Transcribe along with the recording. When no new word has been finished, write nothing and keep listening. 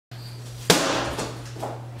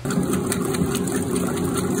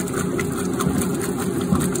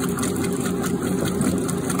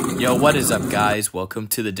Yo, what is up guys? Welcome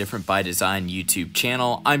to the Different by Design YouTube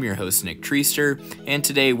channel. I'm your host Nick Treaster, and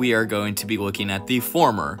today we are going to be looking at the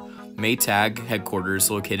former Maytag headquarters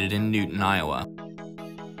located in Newton, Iowa.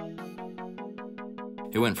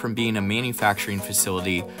 It went from being a manufacturing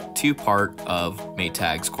facility to part of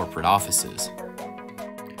Maytag's corporate offices.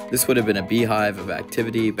 This would have been a beehive of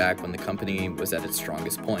activity back when the company was at its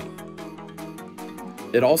strongest point.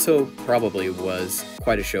 It also probably was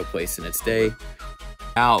quite a showplace in its day.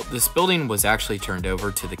 Now, this building was actually turned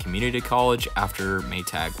over to the community college after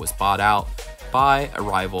Maytag was bought out by a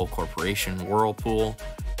rival corporation, Whirlpool.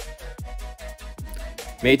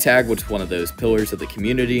 Maytag was one of those pillars of the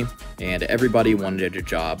community, and everybody wanted a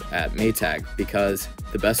job at Maytag because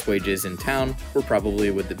the best wages in town were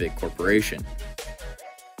probably with the big corporation.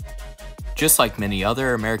 Just like many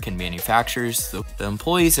other American manufacturers, the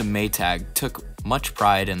employees of Maytag took much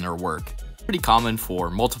pride in their work. Pretty common for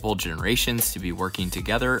multiple generations to be working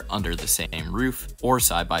together under the same roof or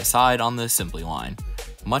side by side on the assembly line.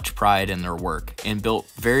 Much pride in their work and built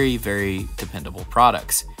very, very dependable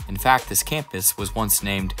products. In fact, this campus was once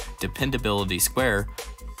named Dependability Square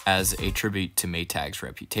as a tribute to Maytag's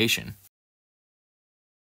reputation.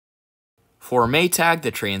 For Maytag,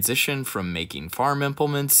 the transition from making farm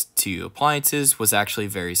implements to appliances was actually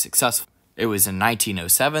very successful. It was in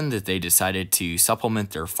 1907 that they decided to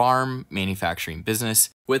supplement their farm manufacturing business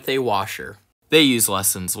with a washer. They used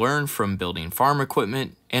lessons learned from building farm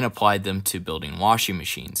equipment and applied them to building washing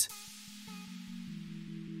machines.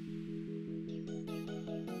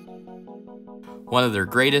 One of their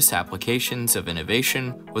greatest applications of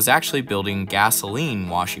innovation was actually building gasoline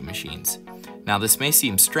washing machines. Now, this may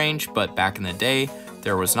seem strange, but back in the day,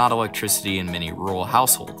 there was not electricity in many rural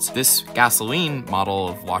households. This gasoline model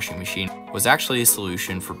of washing machine was actually a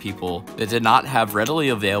solution for people that did not have readily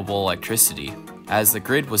available electricity, as the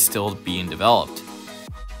grid was still being developed.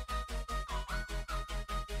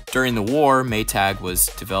 During the war, Maytag was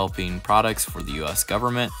developing products for the US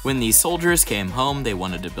government. When these soldiers came home, they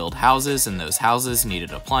wanted to build houses, and those houses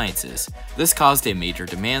needed appliances. This caused a major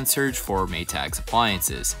demand surge for Maytag's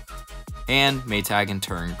appliances. And Maytag in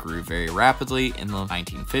turn grew very rapidly in the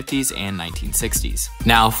 1950s and 1960s.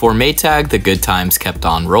 Now, for Maytag, the good times kept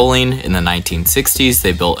on rolling. In the 1960s,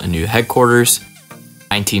 they built a new headquarters.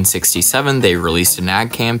 In 1967, they released an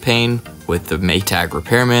ad campaign with the Maytag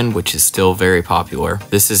repairman, which is still very popular.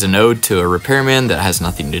 This is an ode to a repairman that has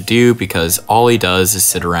nothing to do because all he does is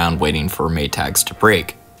sit around waiting for Maytags to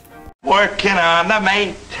break. Working on the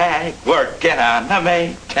Maytag, working on the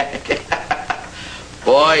Maytag.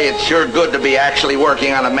 Boy, it's sure good to be actually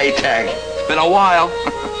working on a Maytag. It's been a while.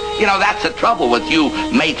 You know, that's the trouble with you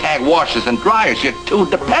Maytag washers and dryers. You're too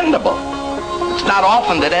dependable. It's not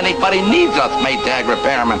often that anybody needs us Maytag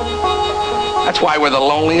repairmen. That's why we're the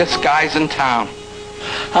loneliest guys in town.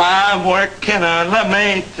 I'm working on the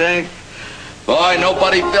Maytag. Boy,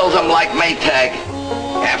 nobody fills them like Maytag.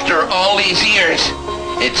 After all these years,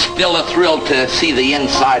 it's still a thrill to see the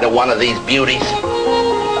inside of one of these beauties.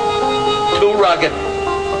 Too rugged.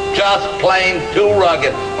 Just plain too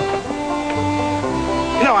rugged.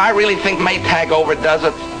 You know, I really think Maytag overdoes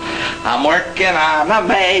it. I'm working on a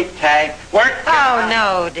Maytag. Oh,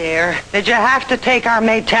 no, dear. Did you have to take our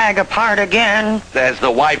Maytag apart again? As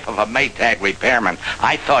the wife of a Maytag repairman,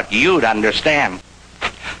 I thought you'd understand.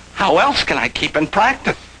 How else can I keep in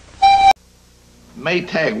practice?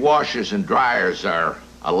 Maytag washers and dryers are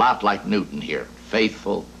a lot like Newton here.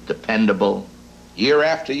 Faithful, dependable. Year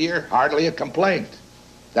after year, hardly a complaint.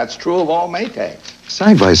 That's true of all Maytags.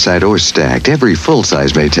 Side by side or stacked, every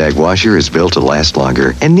full-size Maytag washer is built to last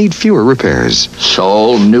longer and need fewer repairs.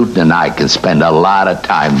 So Newton and I can spend a lot of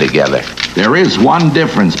time together. There is one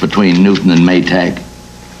difference between Newton and Maytag.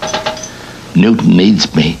 Newton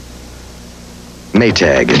needs me.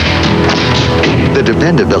 Maytag, the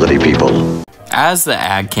dependability people. As the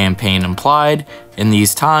ad campaign implied, in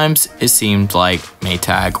these times, it seemed like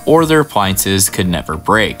Maytag or their appliances could never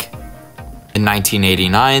break. In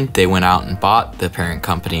 1989, they went out and bought the parent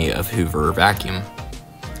company of Hoover Vacuum.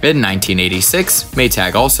 In 1986,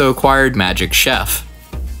 Maytag also acquired Magic Chef.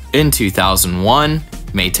 In 2001,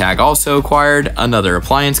 Maytag also acquired another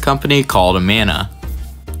appliance company called Amana.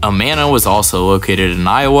 Amana was also located in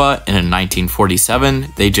Iowa, and in 1947,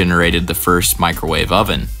 they generated the first microwave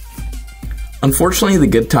oven. Unfortunately, the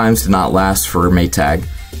good times did not last for Maytag.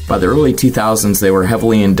 By the early 2000s, they were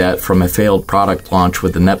heavily in debt from a failed product launch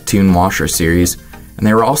with the Neptune washer series, and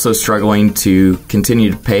they were also struggling to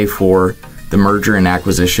continue to pay for the merger and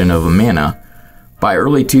acquisition of Amana. By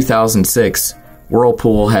early 2006,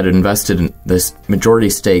 Whirlpool had invested in this majority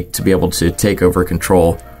stake to be able to take over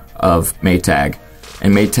control of Maytag,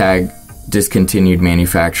 and Maytag discontinued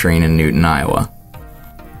manufacturing in Newton, Iowa.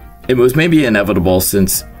 It was maybe inevitable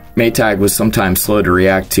since Maytag was sometimes slow to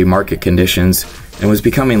react to market conditions and was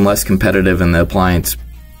becoming less competitive in the appliance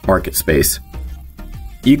market space.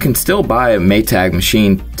 You can still buy a Maytag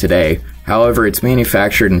machine today, however it's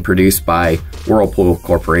manufactured and produced by Whirlpool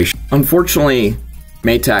Corporation. Unfortunately,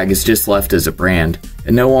 Maytag is just left as a brand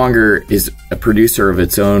and no longer is a producer of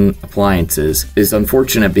its own appliances. It's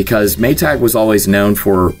unfortunate because Maytag was always known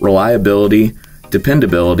for reliability,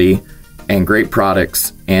 dependability, and great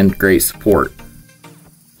products and great support.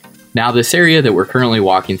 Now this area that we're currently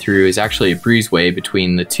walking through is actually a breezeway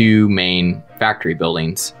between the two main factory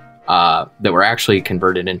buildings that were actually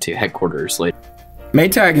converted into headquarters later.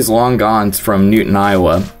 Maytag is long gone from Newton,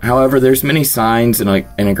 Iowa. However, there's many signs and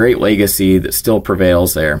a great legacy that still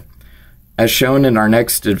prevails there. As shown in our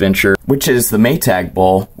next adventure, which is the Maytag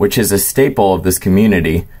Bowl, which is a staple of this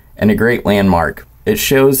community and a great landmark. It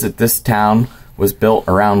shows that this town was built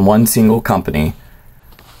around one single company.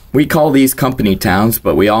 We call these company towns,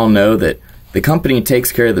 but we all know that the company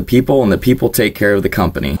takes care of the people and the people take care of the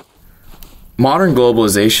company. Modern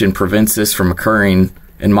globalization prevents this from occurring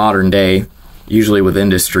in modern day, usually with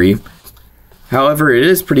industry. However, it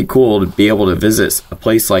is pretty cool to be able to visit a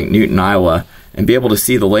place like Newton, Iowa, and be able to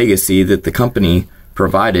see the legacy that the company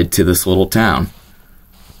provided to this little town.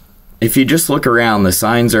 If you just look around, the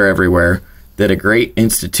signs are everywhere that a great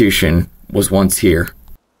institution was once here.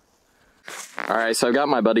 Alright, so I've got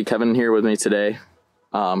my buddy Kevin here with me today.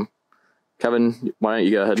 Kevin, why don't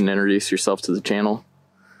you go ahead and introduce yourself to the channel?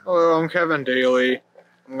 Hello, I'm Kevin Daly.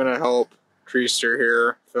 I'm going to help Treaster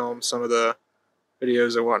here film some of the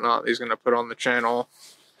videos and whatnot he's going to put on the channel.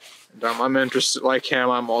 And I'm interested, like him,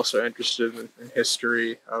 I'm also interested in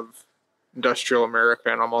history of industrial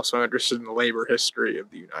America, and I'm also interested in the labor history of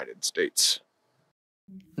the United States.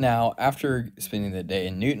 Now, after spending the day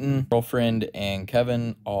in Newton, girlfriend and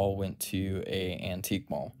Kevin all went to an antique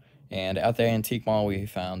mall. And at the antique mall, we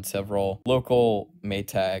found several local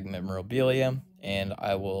Maytag memorabilia, and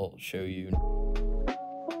I will show you.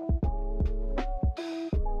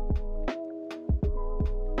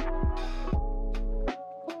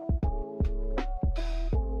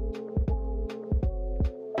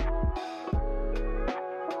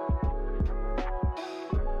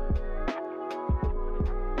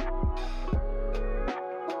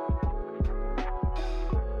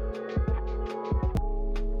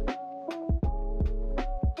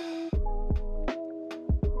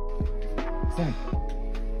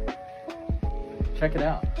 Check it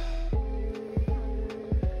out.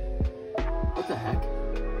 What the heck?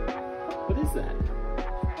 What is that?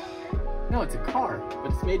 No, it's a car,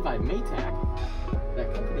 but it's made by Maytag.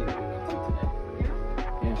 That company that we went to today.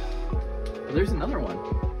 Yeah. Well, there's another one.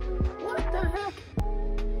 What the heck?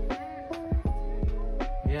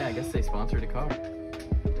 Yeah, I guess they sponsored a car.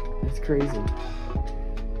 That's crazy.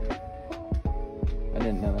 I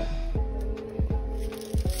didn't know that.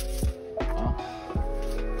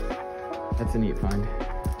 That's a neat find.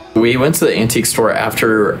 We went to the antique store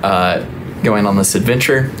after going on this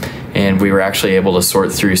adventure, and we were actually able to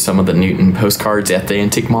sort through some of the Newton postcards at the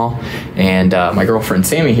antique mall. And my girlfriend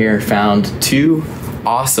Sammy here found two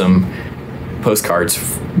awesome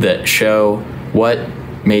postcards that show what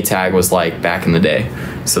Maytag was like back in the day.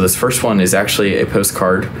 So this first one is actually a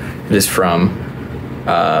postcard. It is from,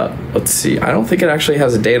 let's see, I don't think it actually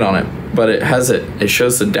has a date on it, but it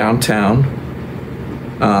shows the downtown.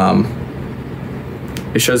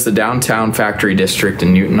 It shows the downtown factory district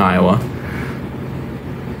in Newton, Iowa.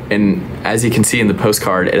 And as you can see in the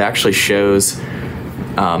postcard, it actually shows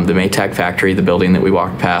the Maytag factory, the building that we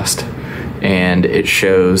walked past, and it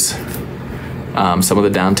shows some of the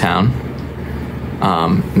downtown.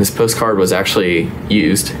 And this postcard was actually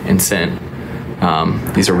used and sent.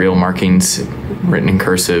 These are real markings written in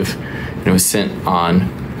cursive, and it was sent on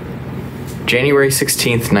January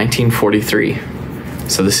 16th, 1943.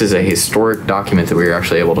 So this is a historic document that we were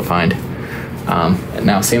actually able to find. And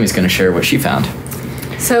now Sammy's going to share what she found.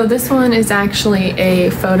 So this one is actually a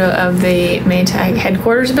photo of the Maytag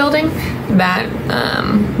headquarters building that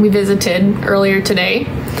we visited earlier today.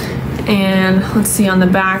 And let's see, on the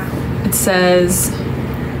back it says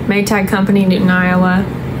Maytag Company, Newton, Iowa,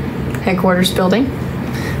 headquarters building.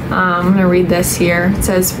 I'm going to read this here. It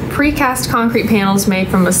says, precast concrete panels made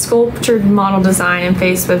from a sculptured model design and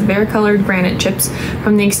faced with varicolored granite chips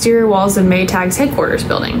from the exterior walls of Maytag's headquarters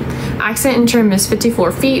building. Accent and trim is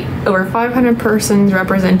 54 feet, over 500 persons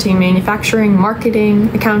representing manufacturing,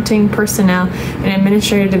 marketing, accounting, personnel, and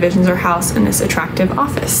administrative divisions are housed in this attractive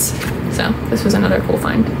office. So this was another cool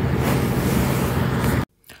find.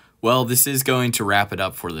 Well, this is going to wrap it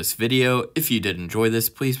up for this video. If you did enjoy this,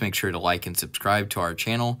 please make sure to like and subscribe to our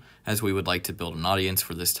channel, as we would like to build an audience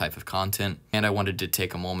for this type of content. And I wanted to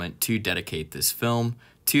take a moment to dedicate this film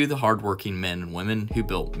to the hardworking men and women who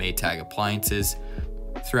built Maytag appliances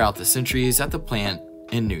throughout the centuries at the plant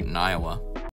in Newton, Iowa.